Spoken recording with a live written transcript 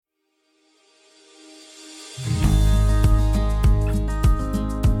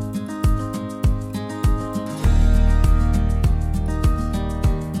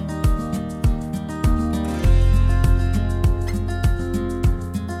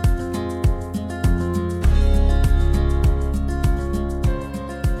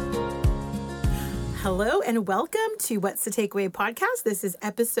and welcome to What's the Takeaway podcast. This is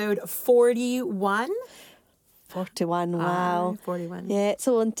episode 41. 41, wow. 41. Yeah,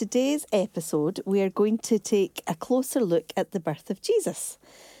 so on today's episode, we are going to take a closer look at the birth of Jesus.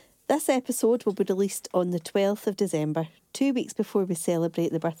 This episode will be released on the 12th of December, 2 weeks before we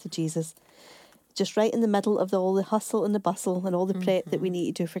celebrate the birth of Jesus. Just right in the middle of all the hustle and the bustle and all the prep that we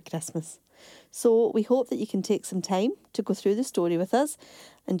need to do for Christmas. So we hope that you can take some time to go through the story with us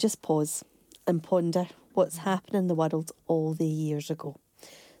and just pause and ponder what's happened in the world all the years ago.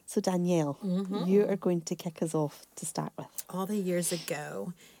 So Danielle, you are going to kick us off to start with. All the years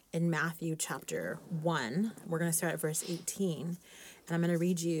ago in Matthew chapter 1, we're going to start at verse 18. And I'm going to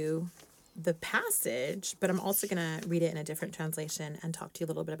read you the passage, but I'm also going to read it in a different translation and talk to you a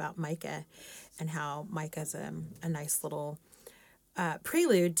little bit about Micah and how Micah's a nice little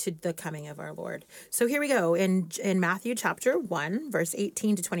prelude to the coming of our Lord. So here we go in Matthew chapter 1, verse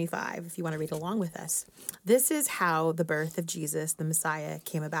 18 to 25, if you want to read along with us. This is how the birth of Jesus, the Messiah,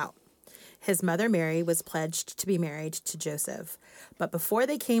 came about. His mother Mary was pledged to be married to Joseph, but before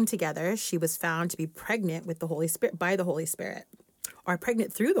they came together, she was found to be pregnant with the Holy Spirit by the Holy Spirit, or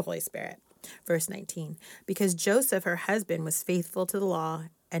pregnant through the Holy Spirit. Verse 19, because Joseph, her husband, was faithful to the law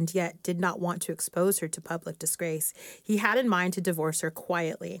and yet did not want to expose her to public disgrace, he had in mind to divorce her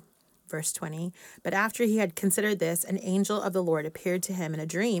quietly. Verse 20, but after he had considered this, an angel of the Lord appeared to him in a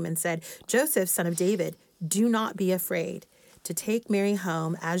dream and said, Joseph, son of David, do not be afraid to take Mary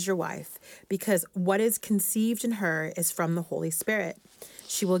home as your wife, because what is conceived in her is from the Holy Spirit.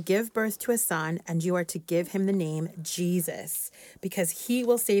 She will give birth to a son, and you are to give him the name Jesus, because he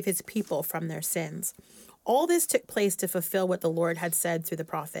will save his people from their sins. All this took place to fulfill what the Lord had said through the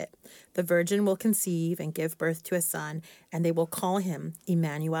prophet. The virgin will conceive and give birth to a son, and they will call him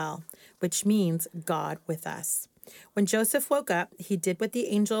Emmanuel, which means God with us. When Joseph woke up, he did what the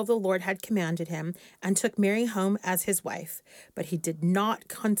angel of the Lord had commanded him and took Mary home as his wife. But he did not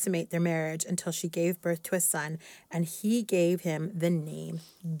consummate their marriage until she gave birth to a son, and he gave him the name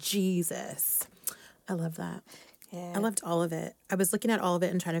Jesus. I love that. Yeah. I loved all of it. I was looking at all of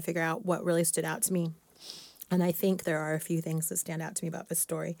it and trying to figure out what really stood out to me. And I think there are a few things that stand out to me about this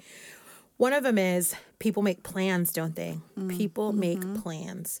story. One of them is people make plans, don't they? People make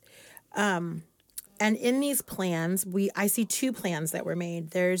plans. And in these plans, I see two plans that were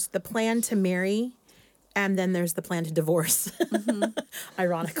made. There's the plan to marry, and then there's the plan to divorce,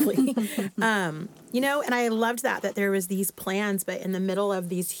 ironically. And I loved that there was these plans, but in the middle of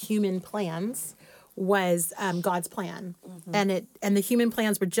these human plans was God's plan. And the human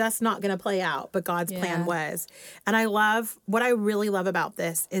plans were just not going to play out, but God's plan was. And what I really love about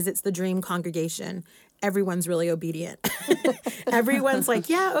this is it's the dream congregation. Everyone's really obedient. Everyone's like,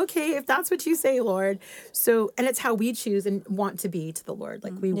 yeah, okay, if that's what you say, Lord. So, and it's how we choose and want to be to the Lord.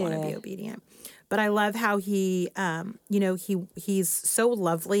 Like we want to be obedient. But I love how he, he's so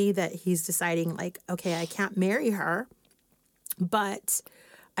lovely that he's deciding like, okay, I can't marry her, but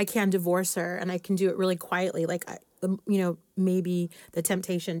I can divorce her, and I can do it really quietly. Like, maybe the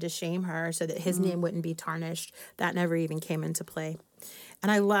temptation to shame her so that his name wouldn't be tarnished, that never even came into play. And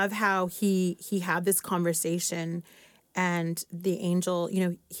I love how he had this conversation, and the angel,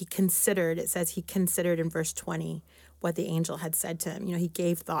 he considered, it says he considered in verse 20 what the angel had said to him. He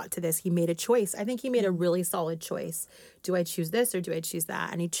gave thought to this. He made a choice. I think he made a really solid choice. Do I choose this or do I choose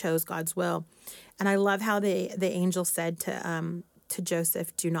that? And he chose God's will. And I love how the angel said to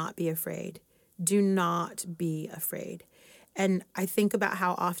Joseph, do not be afraid. Do not be afraid. And I think about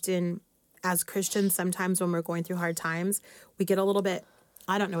how often as Christians, sometimes when we're going through hard times, we get a little bit,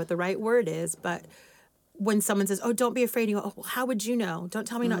 I don't know what the right word is, but when someone says, oh, don't be afraid, you go, oh, well, how would you know? Don't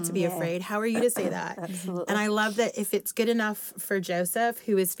tell me not to be afraid. How are you to say that? Absolutely. And I love that if it's good enough for Joseph,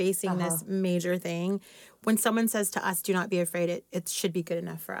 who is facing this major thing, when someone says to us, do not be afraid, it should be good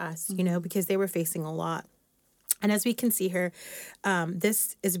enough for us, because they were facing a lot. And as we can see here,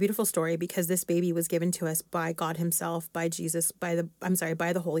 this is a beautiful story because this baby was given to us by God himself, by Jesus, by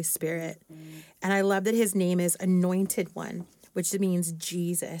the Holy Spirit. And I love that his name is Anointed One, which means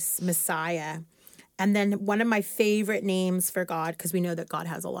Jesus, Messiah. And then one of my favorite names for God, because we know that God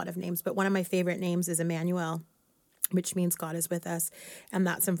has a lot of names, but one of my favorite names is Emmanuel, which means God is with us. And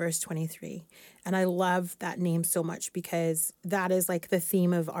that's in verse 23. And I love that name so much because that is like the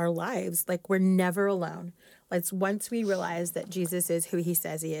theme of our lives. Like we're never alone. Like once we realize that Jesus is who he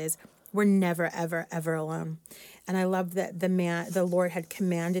says he is, we're never, ever, ever alone. And I love that the Lord had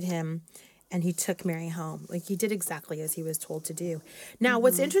commanded him and he took Mary home. Like he did exactly as he was told to do. Now,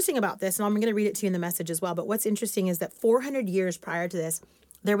 what's interesting about this, and I'm going to read it to you in the message as well, but what's interesting is that 400 years prior to this,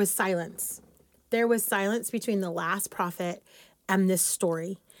 there was silence. There was silence between the last prophet and this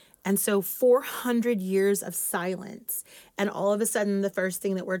story. And so 400 years of silence. And all of a sudden, the first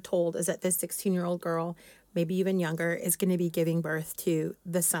thing that we're told is that this 16-year-old girl, maybe even younger, is going to be giving birth to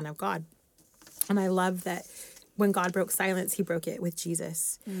the Son of God. And I love that when God broke silence, he broke it with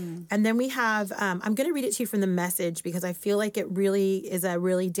Jesus. And then we have, I'm going to read it to you from the Message because I feel like it really is a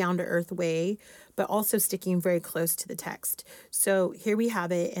really down-to-earth way, but also sticking very close to the text. So here we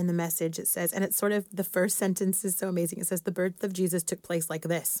have it in the Message. It says, and it's sort of, the first sentence is so amazing. It says, the birth of Jesus took place like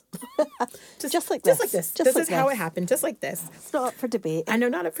this. Just like this. This is how it happened, just like this. It's not up for debate. I know,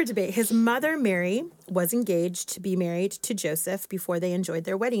 not up for debate. His mother, Mary, was engaged to be married to Joseph before they enjoyed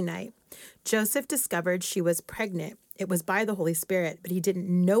their wedding night. Joseph discovered she was pregnant. It was by the Holy Spirit, but he didn't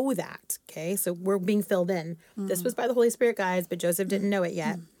know that. Okay, so we're being filled in. This was by the Holy Spirit, guys, but Joseph didn't know it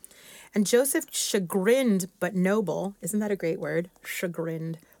yet. And Joseph, chagrined but noble, isn't that a great word?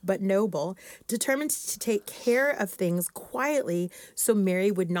 Chagrined but noble, determined to take care of things quietly so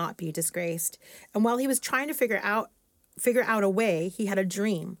Mary would not be disgraced. And while he was trying to figure out a way, he had a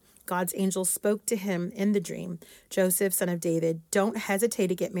dream. God's angel spoke to him in the dream. Joseph, son of David, don't hesitate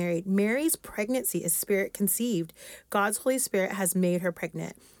to get married. Mary's pregnancy is spirit conceived. God's Holy Spirit has made her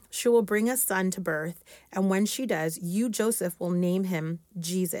pregnant. She will bring a son to birth, and when she does, you, Joseph, will name him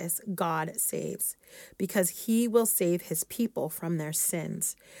Jesus, God saves, because he will save his people from their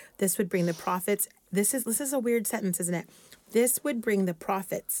sins. This would bring the prophets, this is a weird sentence, isn't it? This would bring the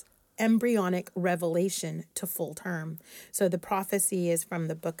prophets' embryonic revelation to full term. So the prophecy is from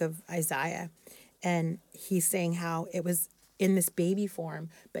the book of Isaiah, and he's saying how it was in this baby form,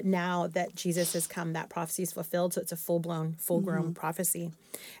 but now that Jesus has come, that prophecy is fulfilled. So it's a full-grown prophecy.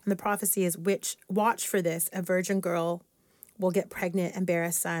 And the prophecy is, watch for this, a virgin girl will get pregnant and bear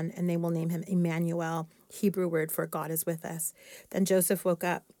a son, and they will name him Emmanuel, Hebrew word for God is with us. Then Joseph woke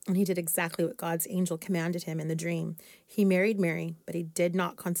up, and he did exactly what God's angel commanded him in the dream. He married Mary, but he did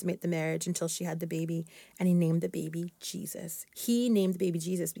not consummate the marriage until she had the baby, and he named the baby Jesus. He named the baby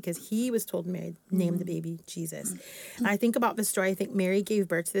Jesus because he was told to name the baby Jesus. And I think about this story. I think Mary gave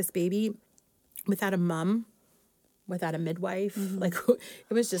birth to this baby without a mom, without a midwife. Like,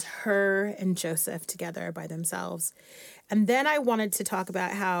 it was just her and Joseph together by themselves. And then I wanted to talk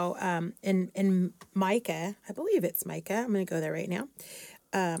about how in Micah, I believe it's Micah. I'm going to go there right now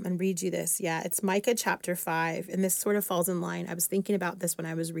and read you this. Yeah, it's Micah chapter 5. And this sort of falls in line. I was thinking about this when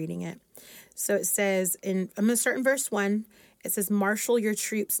I was reading it. So it says, I'm going to start in verse 1. It says, marshal your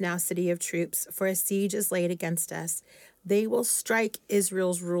troops now, city of troops, for a siege is laid against us. They will strike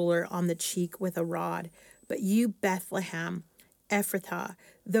Israel's ruler on the cheek with a rod. But you, Bethlehem, Ephrathah,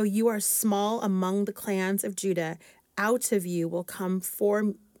 though you are small among the clans of Judah, out of you will come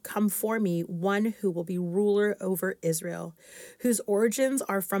for me one who will be ruler over Israel, whose origins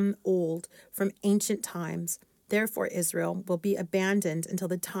are from old, from ancient times. Therefore Israel will be abandoned until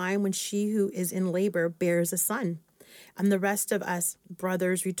the time when she who is in labor bears a son, and the rest of us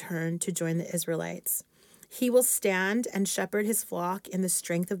brothers return to join the Israelites. He will stand and shepherd his flock in the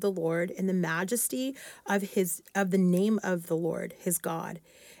strength of the Lord, in the majesty of the name of the Lord, his God.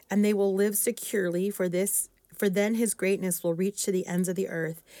 And they will live securely, for then his greatness will reach to the ends of the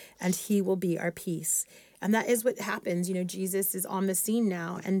earth, and he will be our peace. And that is what happens. You know, Jesus is on the scene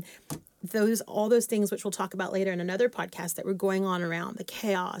now, and all those things which we'll talk about later in another podcast that were going on around the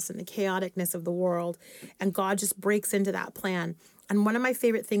chaos and the chaoticness of the world, and God just breaks into that plan. And one of my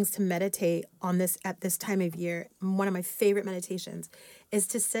favorite things to meditate on this at this time of year, one of my favorite meditations, is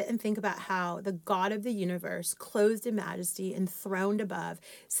to sit and think about how the God of the universe, clothed in majesty, enthroned above,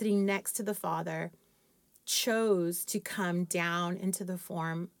 sitting next to the Father, chose to come down into the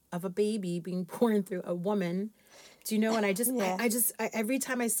form of a baby being born through a woman. Do you know? And I every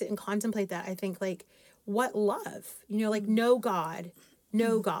time I sit and contemplate that, I think, like, what love? You know, like no God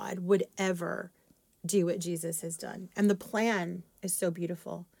would ever do what Jesus has done. And the plan is so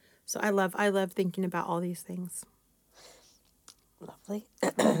beautiful. So I love thinking about all these things. Lovely.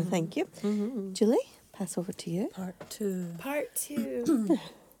 Thank you. Julie, pass over to you. Part two.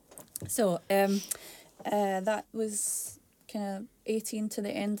 So that was kind of 18 to the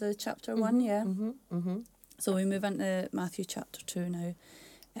end of chapter 1, yeah? So we move into Matthew chapter 2 now.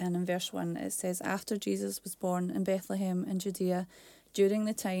 And in verse 1 it says, after Jesus was born in Bethlehem in Judea, during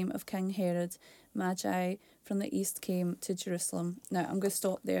the time of King Herod, Magi from the east came to Jerusalem. Now, I'm going to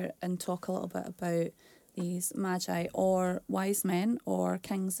stop there and talk a little bit about these Magi, or wise men, or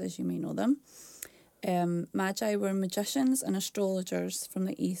kings as you may know them. Magi were magicians and astrologers from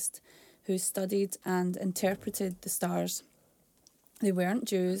the east who studied and interpreted the stars. They weren't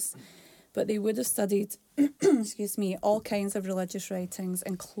Jews, but they would have studied all kinds of religious writings,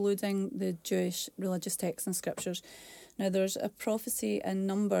 including the Jewish religious texts and scriptures. Now there's a prophecy in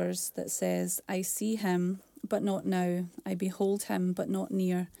Numbers that says, I see him, but not now. I behold him, but not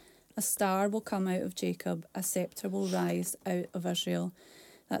near. A star will come out of Jacob, a sceptre will rise out of Israel.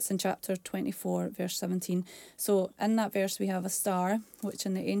 That's in chapter 24, verse 17. So in that verse we have a star, which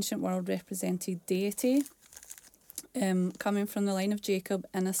in the ancient world represented deity, coming from the line of Jacob,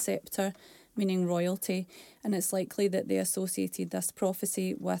 and a sceptre, meaning royalty. And it's likely that they associated this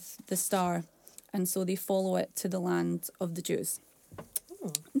prophecy with the star, and so they follow it to the land of the Jews.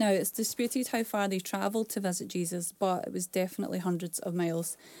 Now, it's disputed how far they travelled to visit Jesus, but it was definitely hundreds of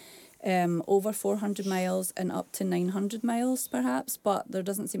miles. Over 400 miles and up to 900 miles, perhaps, but there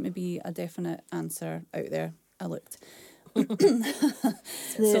doesn't seem to be a definite answer out there. I looked. They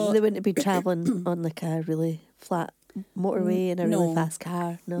wouldn't have been travelling on like a really flat motorway in a really fast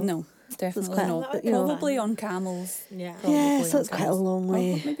car. No, definitely quite- not. you know- Probably on camels. Yeah. Yeah, so it's quite a long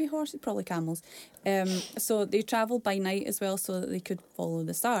way. Or maybe horses, probably camels. So they travelled by night as well so that they could follow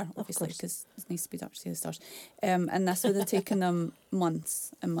the star, obviously, because it's nice to be dark to see the stars. And this would have taken them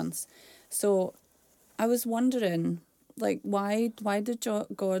months and months. So I was wondering, like, why did why did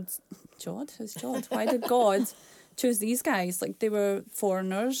God choose these guys? Like, they were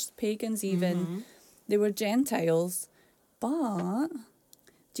foreigners, pagans even. They were Gentiles, but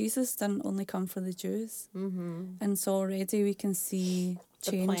Jesus didn't only come for the Jews. And so already we can see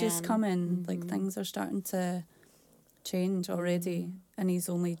changes coming. Like, things are starting to change already, and he's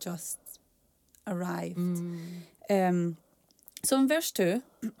only just arrived. So in verse 2,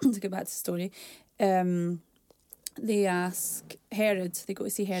 to get back to the story, they ask Herod, they go to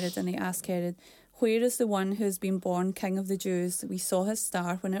see Herod, and they ask Herod, where is the one who has been born King of the Jews? We saw his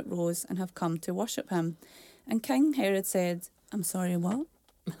star when it rose and have come to worship him. And King Herod said, I'm sorry, what?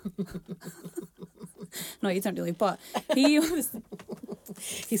 No, he didn't really, but he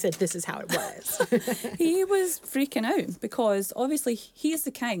said this is how it was. he was freaking out because obviously he's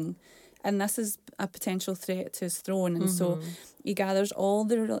the king and this is a potential threat to his throne. And so he gathers all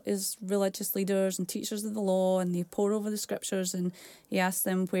his religious leaders and teachers of the law, and they pore over the scriptures, and he asks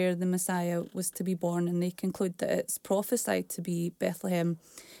them where the Messiah was to be born, and they conclude that it's prophesied to be Bethlehem.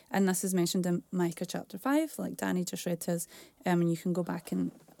 And this is mentioned in Micah chapter 5, like Danny just read to us, and you can go back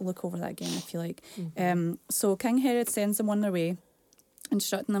and look over that again if you like. So King Herod sends them on their way,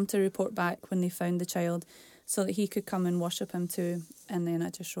 instructing them to report back when they found the child so that he could come and worship him too. And then I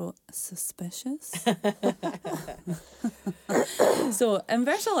just wrote, suspicious? So in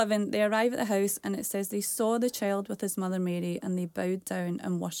verse 11, they arrive at the house and it says they saw the child with his mother Mary and they bowed down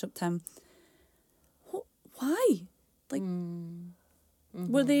and worshipped him. Why? Like,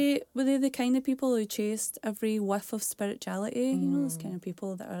 were they the kind of people who chased every whiff of spirituality? You know, those kind of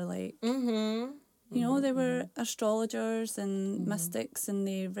people that are like, you know, they were astrologers and mystics, and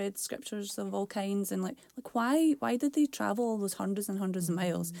they read scriptures of all kinds. And like why did they travel all those hundreds and hundreds of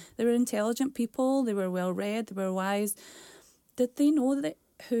miles? They were intelligent people. They were well read. They were wise. Did they know that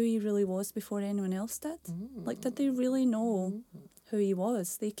who he really was before anyone else did? Like, did they really know who he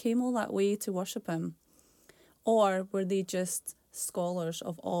was? They came all that way to worship him, or were they just scholars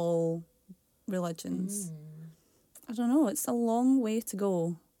of all religions? I don't know. It's a long way to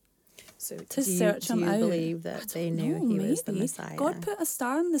go. So to search him out. Do you believe that they knew he was the Messiah? God put a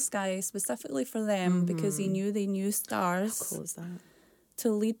star in the sky specifically for them because he knew they knew stars. How cool is that?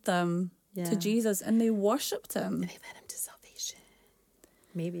 To lead them to Jesus, and they worshipped him. And they led him to salvation.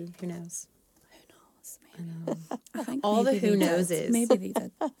 Maybe. Who knows? Who knows? I think all the maybe who they knows did. is. Maybe they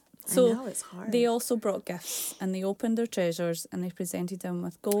did. So I know, it's hard. they also brought gifts, and they opened their treasures, and they presented him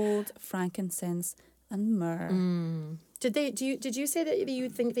with gold, frankincense, and myrrh. Did you say that you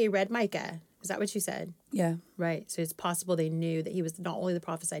think they read Micah? Is that what you said? Yeah. Right. So it's possible they knew that he was not only the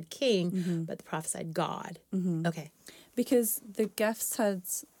prophesied king, but the prophesied God. Okay. Because the gifts had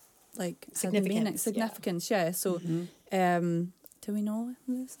significance. Yeah. So, do we know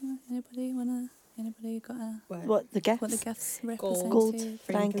this? Anybody got What the gifts? what the gifts represented? Gold,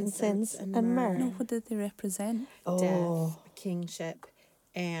 frankincense, and myrrh. No, what did they represent? Death, kingship,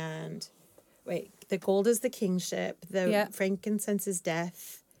 and the gold is the kingship. The frankincense is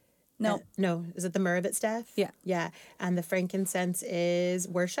death. No. No. Is it the myrrh that's death? Yeah. Yeah. And the frankincense is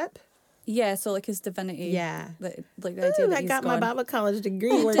worship? Yeah, so like his divinity. Yeah. Like the idea that I he's got my God. Bible college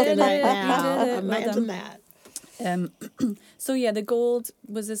degree working right now. Imagine that. So yeah, the gold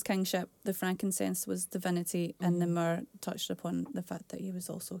was his kingship, the frankincense was divinity, and the myrrh touched upon the fact that he was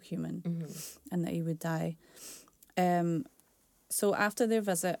also human and that he would die. So after their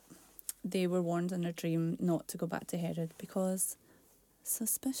visit, they were warned in a dream not to go back to Herod because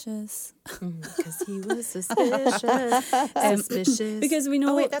suspicious. Because he was suspicious. Suspicious. Because we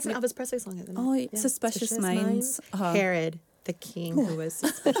know... Oh, wait, that's an Elvis Presley song, isn't it? Oh, Suspicious Minds. Herod, the king who was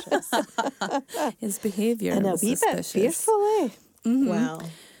suspicious. His behaviour And a was wee bit suspicious. fearful, eh? Well,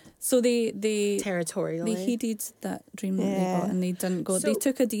 So they territorially. heeded that dream that they Yeah. got, and they didn't go. They So-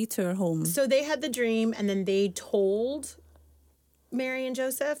 took a detour home. So they had the dream, and then they told Mary and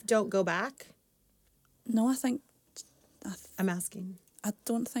Joseph, "Don't go back." No, I'm asking. I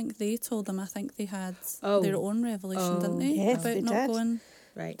don't think they told them. I think they had Oh. their own revelation, didn't they? Yes, about they not did. going.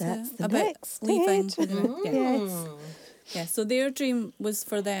 Right. That's the about next leaving. stage. Yeah. Yes. Yeah, so their dream was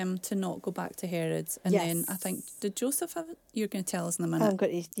for them to not go back to Herod. And Yes. then I think, did Joseph have it? You're going to tell us in a I'm minute.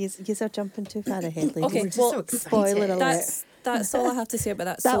 going to. You are jumping too far ahead, ladies. Okay, We're just well, so excited. spoiler alert. That's all I have to say about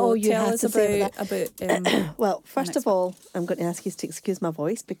that. That So all you tell have us to say about Well, first next of all, I'm going to ask you to excuse my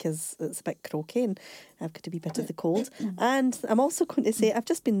voice because it's a bit croaky and I've got a wee bit of the cold. And I'm also going to say I've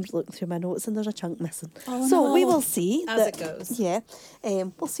just been looking through my notes and there's a chunk missing. Oh, so no. we will see. As it goes. Yeah.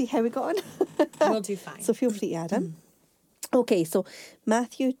 We'll see how we got on. We'll do fine. So feel free to add in. Okay, so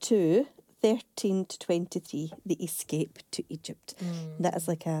Matthew 2:13 to 23, the escape to Egypt. That is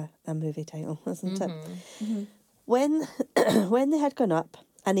like a movie title, isn't it? When when they had gone up,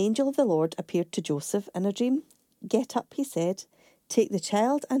 an angel of the Lord appeared to Joseph in a dream. "Get up," he said, "take the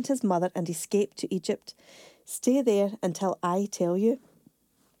child and his mother and escape to Egypt. Stay there until I tell you,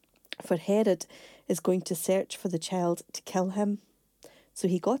 for Herod is going to search for the child to kill him." So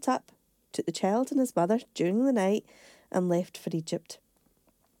he got up, took the child and his mother during the night, and left for Egypt,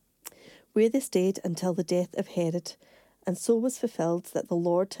 where they stayed until the death of Herod. And so was fulfilled that the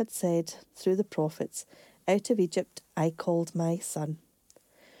Lord had said through the prophets, "Out of Egypt I called my son."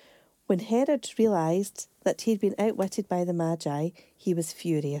 When Herod realised that he had been outwitted by the Magi, he was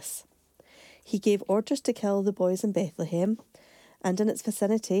furious. He gave orders to kill the boys in Bethlehem and in its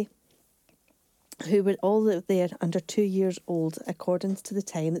vicinity, who were all there under 2 years old, according to the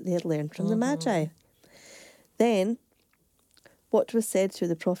time that they had learned from the Magi. Then, what was said through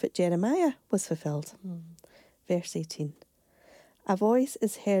the prophet Jeremiah was fulfilled. Verse 18. "A voice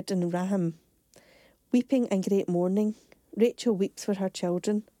is heard in Raham, weeping and great mourning. Rachel weeps for her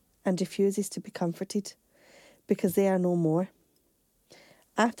children and refuses to be comforted, because they are no more."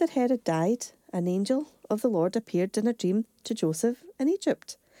 After Herod died, an angel of the Lord appeared in a dream to Joseph in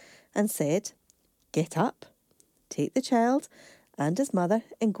Egypt and said, "Get up, take the child and his mother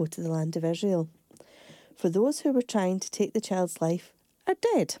and go to the land of Israel. For those who were trying to take the child's life are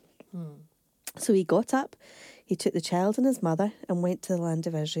dead." So he got up, he took the child and his mother and went to the land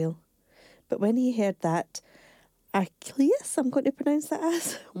of Israel. But when he heard that Archelaus, I'm going to pronounce that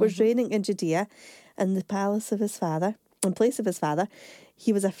as, was reigning in Judea in the palace of his father, in place of his father,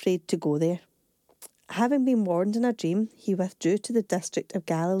 he was afraid to go there. Having been warned in a dream, he withdrew to the district of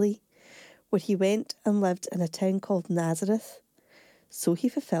Galilee, where he went and lived in a town called Nazareth. So he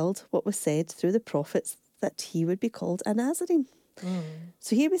fulfilled what was said through the prophets, that he would be called a Nazarene.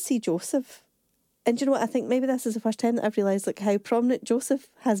 So here we see Joseph. And do you know what? I think maybe this is the first time that I've realised like how prominent Joseph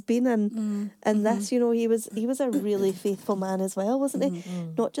has been in this. You know, he was a really faithful man as well, wasn't he?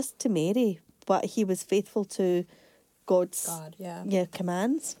 Not just to Mary, but he was faithful to God's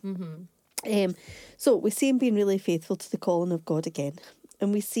commands. So we see him being really faithful to the calling of God again.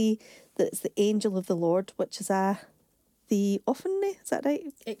 And we see that it's the angel of the Lord, which is the theophany, is that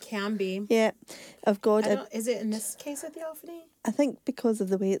right? It can be. Yeah, of God. Is it in this case a theophany? I think because of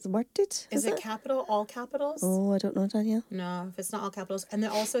the way it's worded. Is it capital, all capitals? Oh, I don't know, Danielle. No, if it's not all capitals. And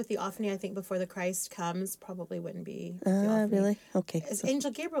then also theophany, I think before the Christ comes, probably wouldn't be Ah, theophany. really? Okay. Is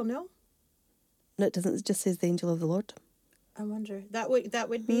Angel Gabriel, no? No, it doesn't. It just says the angel of the Lord. I wonder. That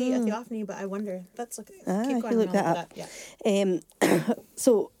would be a theophany, but I wonder. Let's look. Keep going. You look I'll that look up. it Yeah.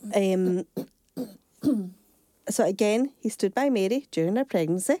 So again, he stood by Mary during her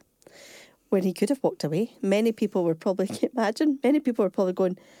pregnancy when he could have walked away. Many people were probably, can you imagine? Many people were probably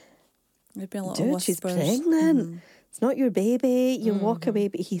going, There'd be a lot of "Dude, whispers. she's pregnant. It's not your baby. You walk away."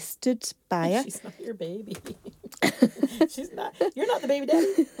 But he stood by her. She's not your baby. She's not. You're not the baby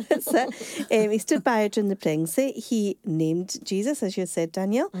daddy. That's it. He stood by her during the pregnancy. He named Jesus, as you said,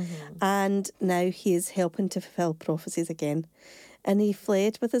 Danielle, and now he is helping to fulfill prophecies again. And he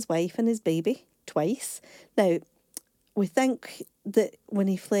fled with his wife and his baby twice. Now, we think that when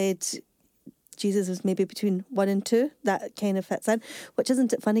he fled, Jesus was maybe between 1 and 2. That kind of fits in, which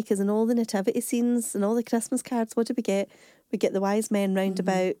isn't it funny? Because in all the nativity scenes and all the Christmas cards, what do we get? We get the wise men round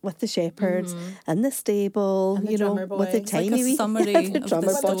about with the shepherds and the stable, And the you know, drummer boy. with the It's Like tiny a wee summary of the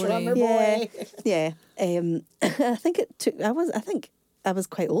drummer boy. story. Yeah, yeah. I think it took. I was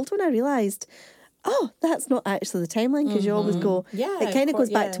quite old when I realised oh, that's not actually the timeline, because you always go, Yeah, it kind of goes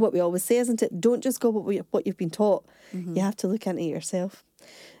back yeah. to what we always say, isn't it? Don't just go what you've been taught. You have to look into it yourself.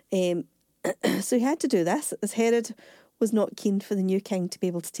 So he had to do this, as Herod was not keen for the new king to be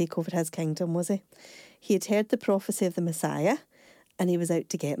able to take over his kingdom, was he? He had heard the prophecy of the Messiah, and he was out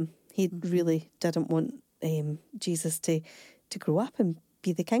to get him. He really didn't want Jesus to grow up and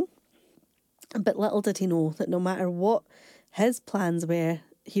be the king. But little did he know that no matter what his plans were,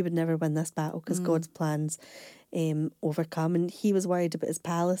 he would never win this battle, because God's plans overcome. And he was worried about his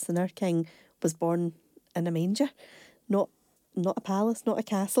palace, and our king was born in a manger, not a palace, not a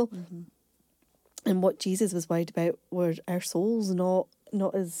castle. And what Jesus was worried about were our souls, not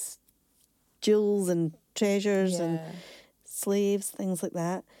his jewels and treasures and slaves, things like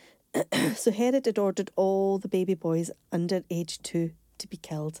that. So Herod had ordered all the baby boys under age 2 to be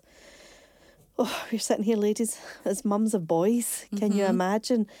killed. Oh, we're sitting here, ladies, as mums of boys. Can you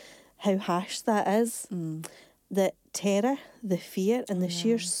imagine how harsh that is? The terror, the fear, and the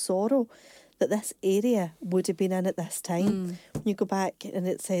sheer sorrow that this area would have been in at this time. When you go back and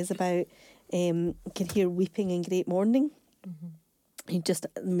it says about, you can hear weeping and great mourning.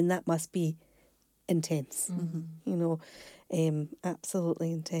 That must be intense.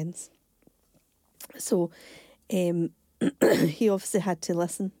 Absolutely intense. So he obviously had to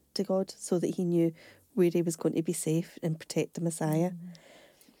listen to God so that he knew where he was going to be safe and protect the Messiah.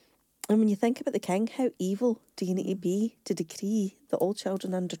 And when you think about the king, how evil do you need to be to decree that all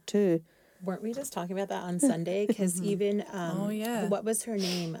children under 2? Weren't we just talking about that on Sunday? Because even, what was her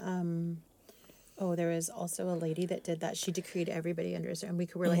name? There was also a lady that did that. She decreed everybody under her. And we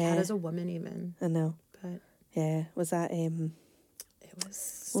were like, how does a woman even? I know. But yeah, was that... it was...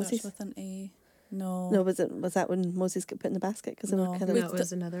 Starts with an A. No. No, was that when Moses got put in the basket? Because no, it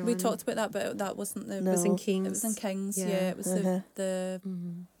was another one. We talked about that, but that wasn't the... No. It was in Kings. It was in Kings, yeah. It was the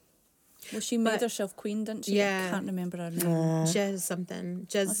well, she made herself queen, didn't she? Yeah. I can't remember her name. Jezebel.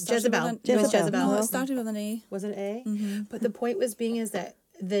 It was Jezebel. No, it started with an A. Was it A? But the point was being is that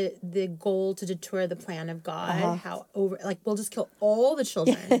the goal to deter the plan of God, we'll just kill all the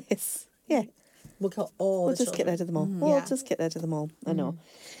children. Yes. Yeah. We'll kill all the children. We'll just get rid of them all. We'll just get rid of them all. I know.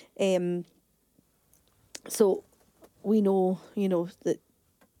 So we know, that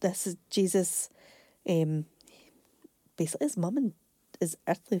this is Jesus, basically his mum and his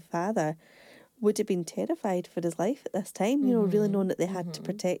earthly father would have been terrified for his life at this time, really knowing that they had to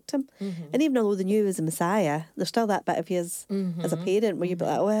protect him. And even though they knew he was a Messiah, there's still that bit of you as a parent where you'd be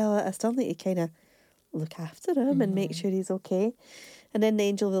like, well, I still need to kind of look after him and make sure he's okay. And then the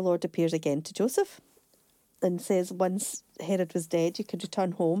angel of the Lord appears again to Joseph and says once Herod was dead, you could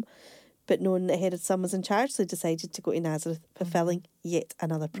return home. But knowing that Herod's son was in charge, so he decided to go to Nazareth, fulfilling yet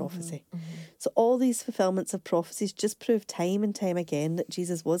another prophecy. So all these fulfillments of prophecies just prove time and time again that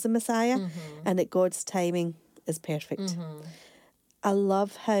Jesus was a Messiah and that God's timing is perfect. I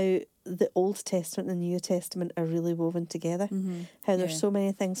love how the Old Testament and the New Testament are really woven together. How there's so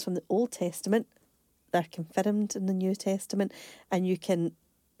many things from the Old Testament that are confirmed in the New Testament, and you can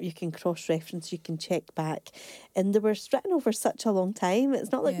cross-reference, you can check back. And they were written over such a long time.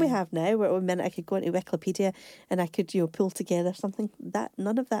 It's not like we have now, where a minute I could go into Wikipedia and I could, pull together something.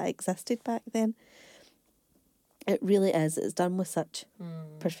 None of that existed back then. It really is. It's done with such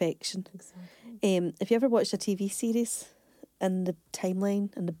perfection. Exactly. If you ever watched a TV series and the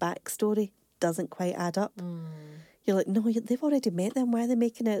timeline and the backstory doesn't quite add up, you're like, no, they've already met them. Why are they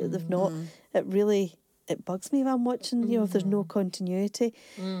making out that they've not? It bugs me if I'm watching, if there's no continuity.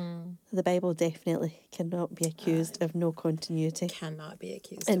 The Bible definitely cannot be accused of no continuity. Cannot be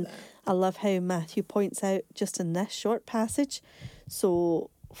accused of that. I love how Matthew points out just in this short passage. So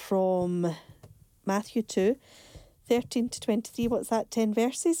from Matthew 2, 13 to 23, what's that, 10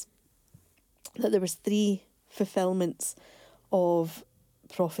 verses? That there was 3 fulfillments of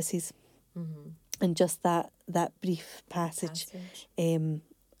prophecies in just that brief passage.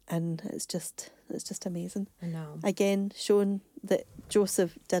 And it's just amazing. I know. Again, showing that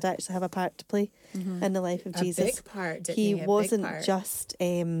Joseph did actually have a part to play in the life of Jesus. A big part, didn't he? A wasn't big part. just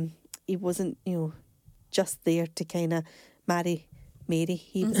he wasn't, just there to kind of marry Mary.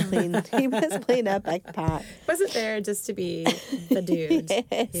 He was playing a big part. Wasn't there just to be the dude.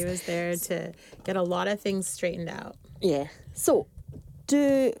 Yes. He was there to get a lot of things straightened out. Yeah. So,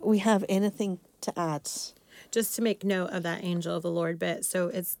 do we have anything to add? Just to make note of that angel of the Lord bit. So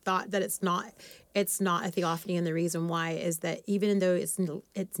it's thought that it's not a theophany, and the reason why is that even though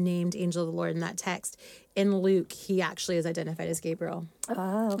it's named angel of the Lord in that text, in Luke he actually is identified as Gabriel.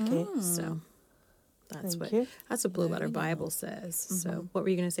 Ah, okay. So that's Thank you. That's what Blue Letter Bible says. So what were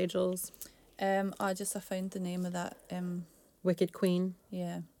you going to say, Jules? I found the name of that. Wicked Queen.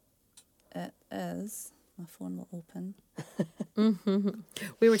 Yeah. it is. My phone will open.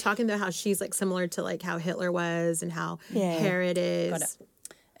 We were talking about how she's like similar to like how Hitler was and how Herod is. Got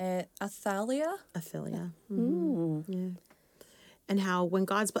it. Athalia. Athalia. Yeah. And how when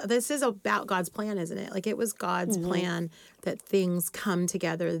this is about God's plan, isn't it? Like it was God's plan that things come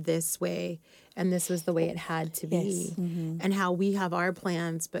together this way, and this was the way it had to be. Yes. And how we have our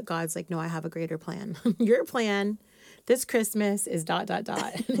plans, but God's like, no, I have a greater plan. Your plan this Christmas is ... But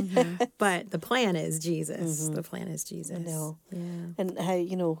the plan is Jesus. The plan is Jesus. I know. Yeah. And how,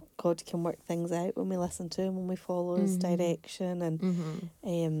 you know, God can work things out when we listen to him, when we follow his direction.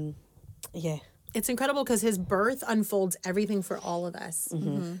 And, yeah. It's incredible because his birth unfolds everything for all of us.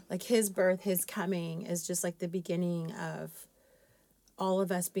 Like his birth, his coming is just like the beginning of all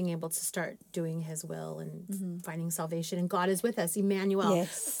of us being able to start doing his will and finding salvation. And God is with us. Emmanuel.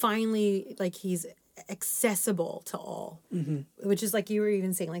 Yes. Finally, like he's accessible to all, which is like you were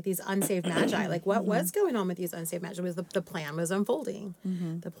even saying, like these unsaved magi, like what was going on with these unsaved magi was the plan was unfolding.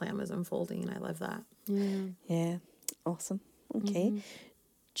 The plan was unfolding, and I love that. Yeah. Awesome. Okay.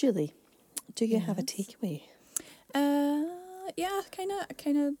 Julie, do you have a takeaway? Yeah,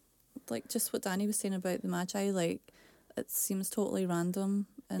 kind of like just what Danny was saying about the Magi. Like, it seems totally random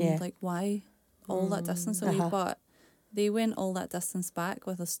and like why all that distance away, but they went all that distance back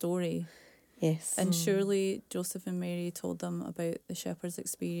with a story. Yes. And surely Joseph and Mary told them about the shepherd's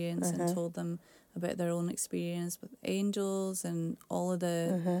experience and told them about their own experience with angels and all of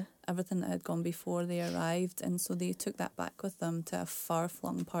the everything that had gone before they arrived, and so they took that back with them to a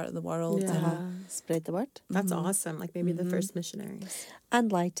far-flung part of the world. Spread the word. That's awesome. Like maybe the first missionaries.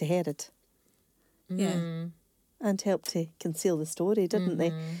 And lied to Herod. Yeah. And helped to conceal the story, didn't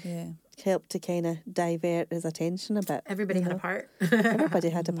they? Yeah. Helped to kind of divert his attention a bit. Everybody had a part. Everybody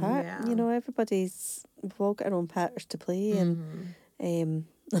had a part. Yeah. You know, we've all got our own parts to play. And I'm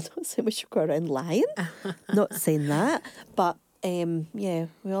not saying we should go around lying. Not saying that. But, yeah,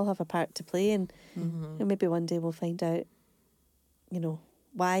 we all have a part to play. And maybe one day we'll find out, you know,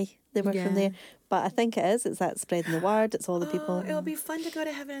 why they were from there. But I think it's that spreading the word. It's all the people. It'll be fun to go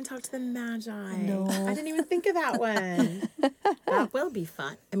to heaven and talk to the Magi. No. I didn't even think of that one. That will be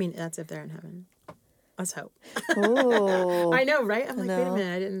fun. I mean, that's if they're in heaven. Let's hope. Oh. I know, right? I'm like, wait a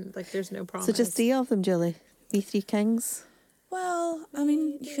minute. I didn't, like, there's no promise. So just 3 of them, Julie. We 3 kings. Well, I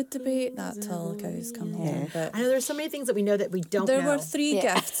mean, you could debate that till cows come home. But I know there's so many things that we know that we don't know. there were 3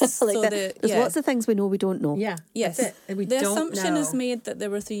 gifts. Like so there's lots of things we know we don't know. Yeah. yes, That's it. And we the don't assumption know. is made that there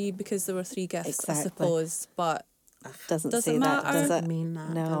were 3 because there were 3 gifts, Exactly. I suppose. But Doesn't Does say it that, matter? does it? mean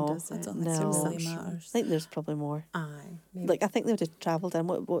that. No. Does I it? don't think No. it really matters. I think there's probably more. Maybe. Like, I think they would have travelled in,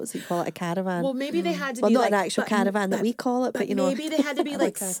 what was it called, a caravan? Well, maybe they had to Well, be not like... an actual caravan that we call it, but you know. Maybe they had to be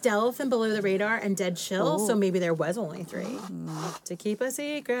like Like a- stealth and below the radar and dead chill, so maybe there was only 3. To keep a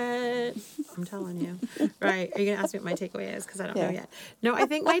secret. I'm telling you. Right. Are you going to ask me what my takeaway is? Because I don't know yet. No, I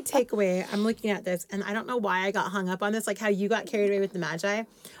think my takeaway, I'm looking at this, and I don't know why I got hung up on this, like how you got carried away with the Magi.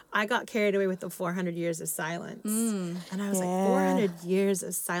 I got carried away with the 400 years of silence. And I was like, 400 years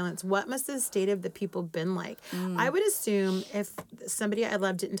of silence. What must the state of the people been like? I would assume if somebody I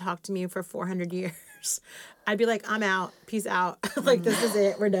loved didn't talk to me for 400 years, I'd be like, I'm out. Peace out. Like, this is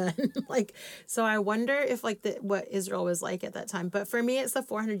it. We're done. Like, so I wonder if like what Israel was like at that time. But for me, it's the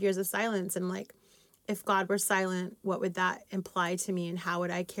 400 years of silence. And like, if God were silent, what would that imply to me? And how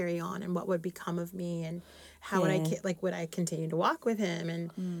would I carry on? And what would become of me? And how would would I continue to walk with him?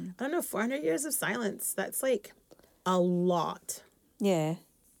 And I don't know, 400 years of silence. That's like a lot. Yeah.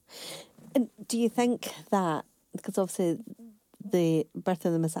 And do you think that, because obviously the birth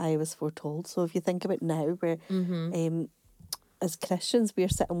of the Messiah was foretold, so if you think about now, where as Christians, we're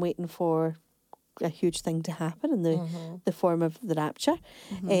sitting waiting for a huge thing to happen in the form of the rapture.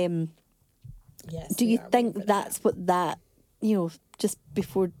 Yes. Do you think that's what that, you know, just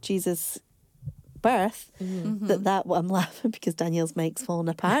before Jesus' birth, that I'm laughing because Danielle's mic's falling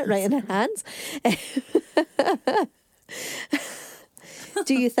apart right in her hands.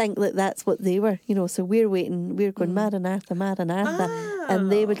 Do you think that that's what they were? You know, so we're waiting, we're going, Maranatha, Maranatha,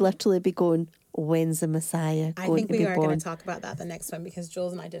 and they would literally be going, when's the Messiah I going think to we be are born? going to talk about that the next one, because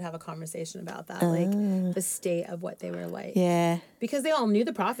Jules and I did have a conversation about that, like the state of what they were like. Yeah. Because they all knew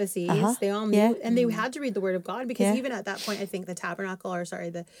the prophecies. They all knew, and they had to read the word of God, because even at that point, I think the tabernacle, or sorry,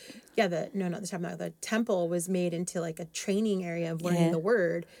 the tabernacle, the temple was made into like a training area of learning the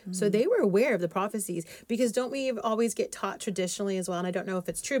word. So they were aware of the prophecies, because don't we always get taught traditionally as well? And I don't know if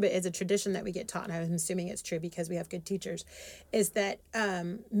it's true, but it's a tradition that we get taught, and I'm assuming it's true because we have good teachers, is that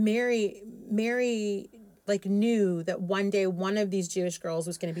Mary like knew that one day one of these Jewish girls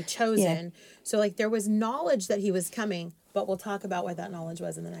was going to be chosen. So like there was knowledge that he was coming, But we'll talk about what that knowledge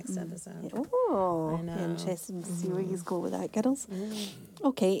was in the next episode. Oh, I know. interesting to see where you go with that, girls.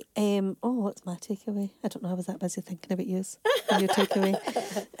 Okay. What's my takeaway? I don't know. I was that busy thinking about yours. Your takeaway.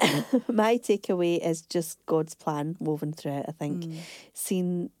 My takeaway is just God's plan woven through it. I think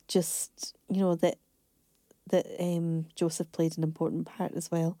seeing just that Joseph played an important part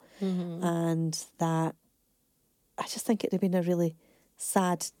as well, and that I just think it had been a really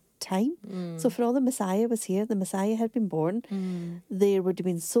sad time. So for all the Messiah was here, the Messiah had been born, there would have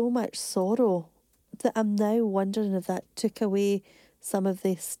been so much sorrow that I'm now wondering if that took away some of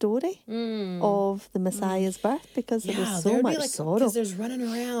the story of the Messiah's birth, because there was so much sorrow. Because there's running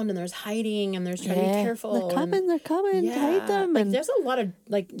around and there's hiding and there's trying to be careful. They're coming to hide them. Like, and there's a lot of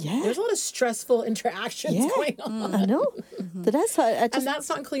there's a lot of stressful interactions going on. I know. There is. And that's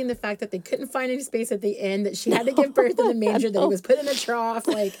not including the fact that they couldn't find any space at the inn, that she had to give birth in the manger, that he was put in a trough,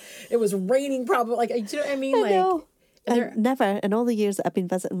 like it was raining probably. Like, do you know what I mean? I know. And never in all the years that I've been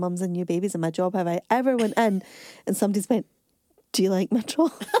visiting mums and new babies in my job have I ever went in and somebody's went, "Do you like my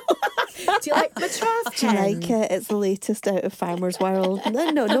trough? Do you like my trough? Do you like it? It's the latest out of Farmer's World." No,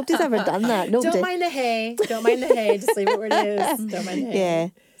 nobody's ever done that. Nobody. Don't mind the hay. Don't mind the hay. Just leave it where it is. Don't mind the hay. Yeah.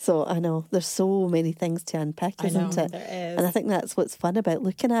 So I know there's so many things to unpick, isn't it? There is. And I think that's what's fun about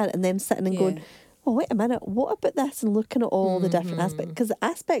looking at it and then sitting and going, "Oh, wait a minute, what about this?" And looking at all the different aspects, because the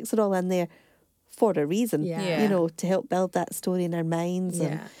aspects are all in there for a reason, to help build that story in our minds.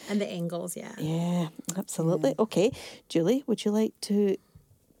 Yeah, and the angles, Yeah, absolutely. Yeah. Okay, Julie, would you like to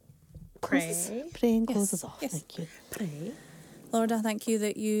pray and close us off? Yes. Thank you. Pray. Lord, I thank you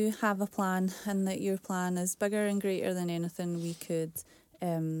that you have a plan and that your plan is bigger and greater than anything we could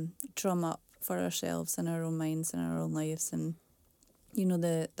drum up for ourselves in our own minds and our own lives. And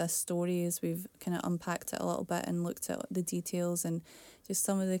the story, as we've kind of unpacked it a little bit and looked at the details and just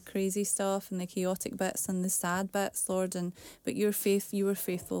some of the crazy stuff and the chaotic bits and the sad bits, Lord. But you were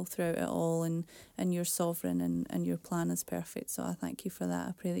faithful throughout it all, and you're sovereign, and your plan is perfect. So I thank you for that.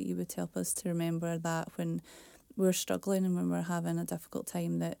 I pray that you would help us to remember that when we're struggling and when we're having a difficult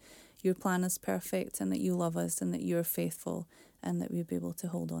time, that your plan is perfect and that you love us and that you're faithful, and that we'd be able to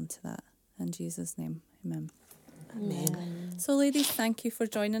hold on to that. In Jesus' name, amen. Amen. So, ladies, thank you for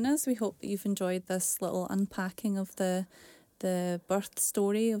joining us. We hope that you've enjoyed this little unpacking of the birth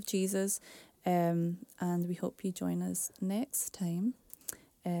story of Jesus, and we hope you join us next time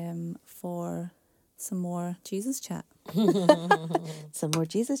for some more Jesus chat. Some more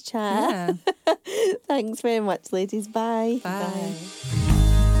Jesus chat. Yeah. Thanks very much, ladies. Bye. Bye.